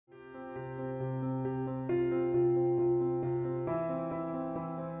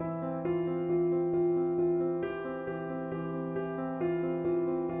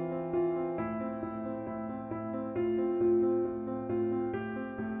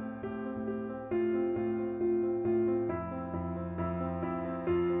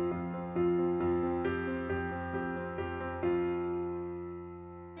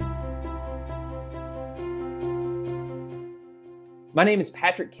My name is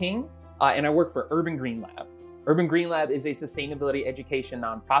Patrick King, and I work for Urban Green Lab. Urban Green Lab is a sustainability education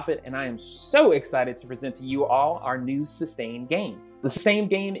nonprofit, and I am so excited to present to you all our new Sustain game. The Sustain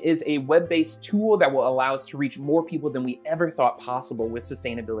game is a web-based tool that will allow us to reach more people than we ever thought possible with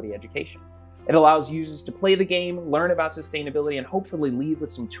sustainability education. It allows users to play the game, learn about sustainability, and hopefully leave with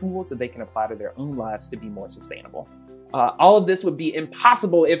some tools that they can apply to their own lives to be more sustainable. All of this would be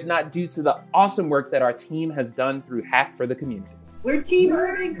impossible if not due to the awesome work that our team has done through Hack for the Community. We're Team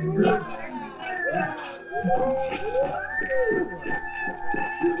Urban Green Lab.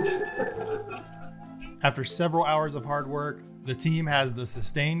 After several hours of hard work, the team has the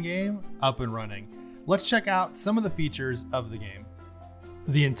Sustain game up and running. Let's check out some of the features of the game.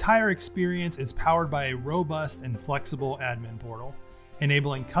 The entire experience is powered by a robust and flexible admin portal,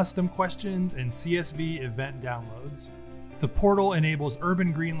 enabling custom questions and CSV event downloads. The portal enables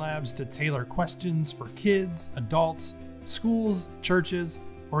Urban Green Labs to tailor questions for kids, adults, schools, churches,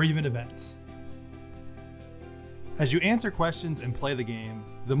 or even events. As you answer questions and play the game,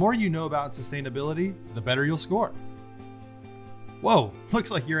 the more you know about sustainability, the better you'll score. Whoa,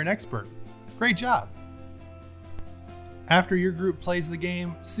 looks like you're an expert. Great job. After your group plays the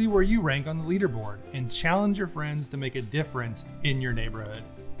game, see where you rank on the leaderboard and challenge your friends to make a difference in your neighborhood.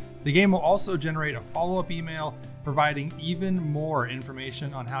 The game will also generate a follow-up email providing even more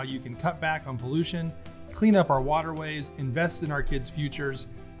information on how you can cut back on pollution, clean up our waterways, invest in our kids' futures,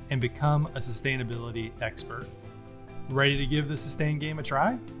 and become a sustainability expert. Ready to give the Sustain game a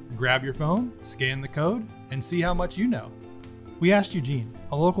try? Grab your phone, scan the code, and see how much you know. We asked Eugene,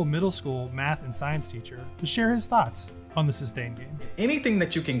 a local middle school math and science teacher, to share his thoughts on the Sustain game. Anything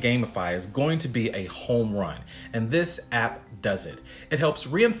that you can gamify is going to be a home run, and this app does it. It helps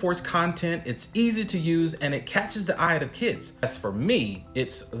reinforce content, it's easy to use, and it catches the eye of the kids. As for me,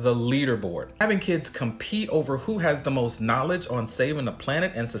 it's the leaderboard. Having kids compete over who has the most knowledge on saving the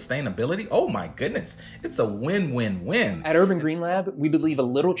planet and sustainability, oh my goodness, it's a win-win-win. At Urban Green Lab, we believe a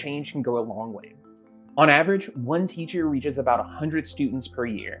little change can go a long way. On average, one teacher reaches about 100 students per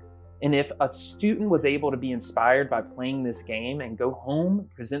year. And if a student was able to be inspired by playing this game and go home,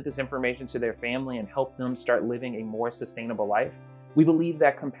 present this information to their family and help them start living a more sustainable life, we believe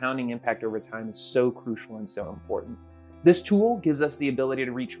that compounding impact over time is so crucial and so important. This tool gives us the ability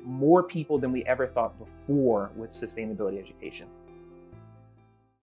to reach more people than we ever thought before with sustainability education.